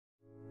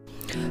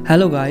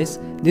Hello guys,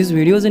 this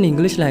video is in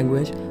English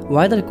language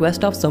via the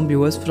request of some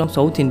viewers from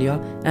South India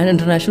and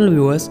international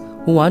viewers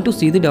who want to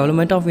see the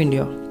development of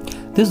India.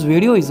 This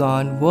video is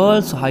on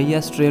world's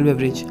highest railway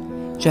bridge,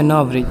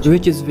 Chenab Bridge,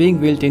 which is being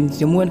built in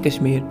Jammu and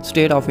Kashmir,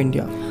 state of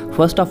India.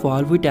 First of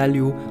all, we tell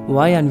you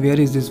why and where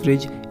is this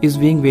bridge is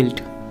being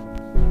built.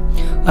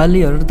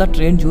 Earlier, the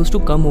train used to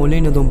come only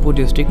in Udhampur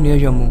district near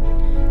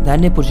Jammu.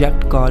 Then a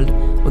project called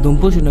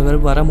Srinagar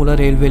Baramulla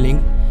Railway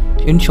Link,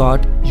 in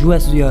short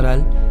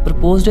usbrl,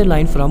 proposed a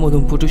line from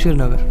Udhampur to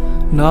Srinagar.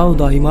 Now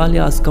the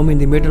Himalayas come in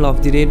the middle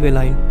of the railway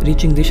line,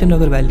 reaching the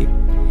Srinagar Valley,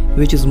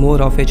 which is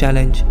more of a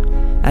challenge.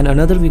 And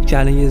another big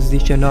challenge is the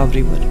Chenab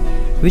River,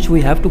 which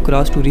we have to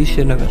cross to reach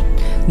Srinagar.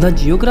 The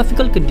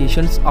geographical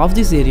conditions of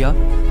this area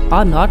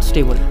are not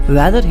stable.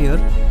 Weather here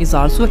is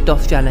also a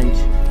tough challenge.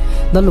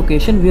 The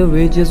location where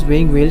bridge is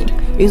being built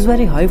is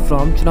very high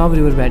from Chenab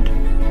river bed.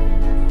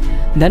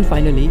 Then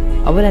finally,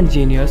 our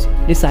engineers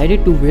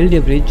decided to build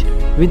a bridge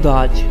with the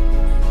arch.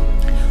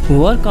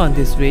 Work on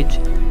this bridge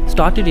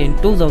started in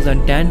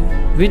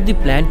 2010 with the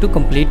plan to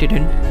complete it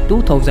in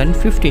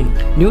 2015.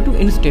 Due to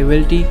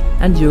instability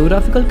and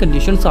geographical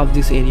conditions of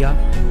this area,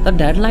 the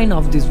deadline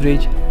of this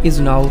bridge is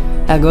now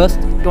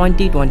August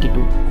 2022.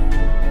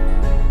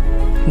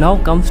 Now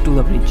comes to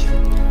the bridge.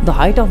 The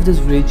height of this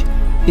bridge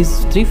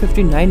is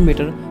 359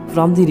 meters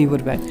from the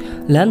riverbed.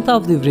 Length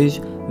of the bridge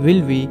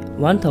will be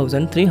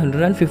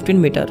 1315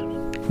 meters,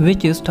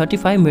 which is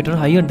 35 meters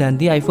higher than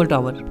the Eiffel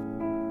Tower.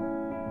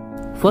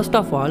 First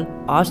of all,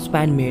 arch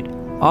span made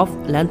of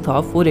length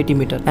of 480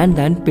 meters, and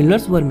then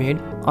pillars were made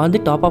on the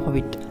top of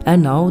it.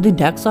 And now the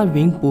decks are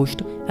being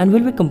pushed and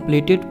will be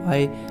completed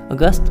by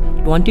August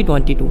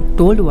 2022,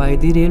 told by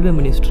the Railway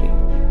Ministry.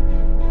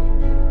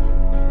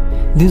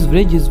 This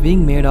bridge is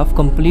being made of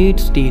complete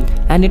steel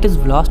and it is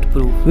blast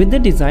proof. With the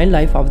design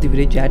life of the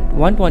bridge at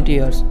 120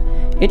 years,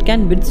 it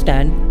can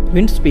withstand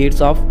wind speeds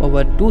of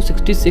over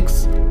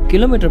 266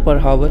 km per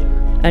hour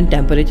and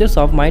temperatures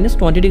of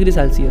 -20 degrees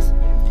Celsius.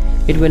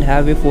 It will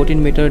have a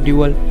 14-meter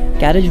dual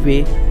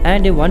carriageway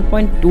and a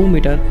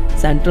 1.2-meter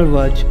central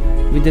verge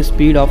with a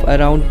speed of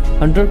around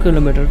 100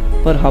 km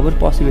per hour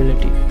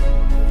possibility.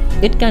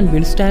 It can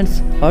withstand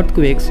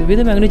earthquakes with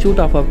a magnitude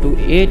of up to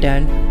 8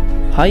 and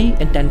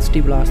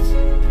high-intensity blasts.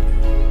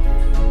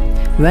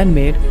 When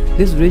made,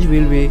 this bridge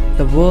will be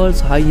the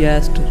world's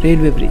highest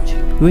railway bridge,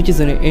 which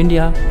is in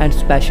India and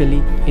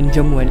especially in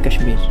Jammu and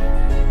Kashmir.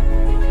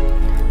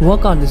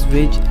 Work on this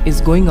bridge is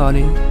going on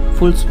in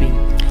full swing.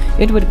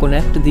 It will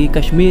connect the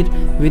Kashmir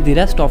with the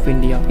rest of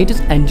India. It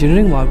is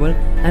engineering marvel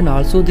and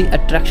also the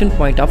attraction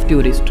point of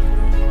tourists.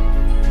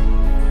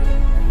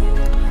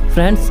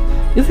 Friends,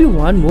 if you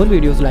want more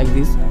videos like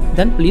this,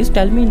 then please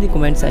tell me in the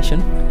comment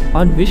section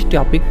on which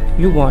topic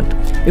you want.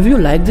 If you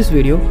like this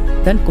video,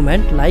 then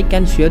comment, like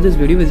and share this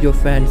video with your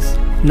friends.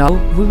 Now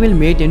we will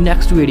meet in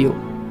next video.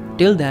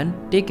 Till then,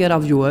 take care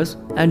of yours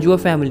and your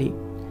family.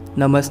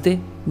 Namaste,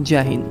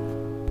 Jai Hind.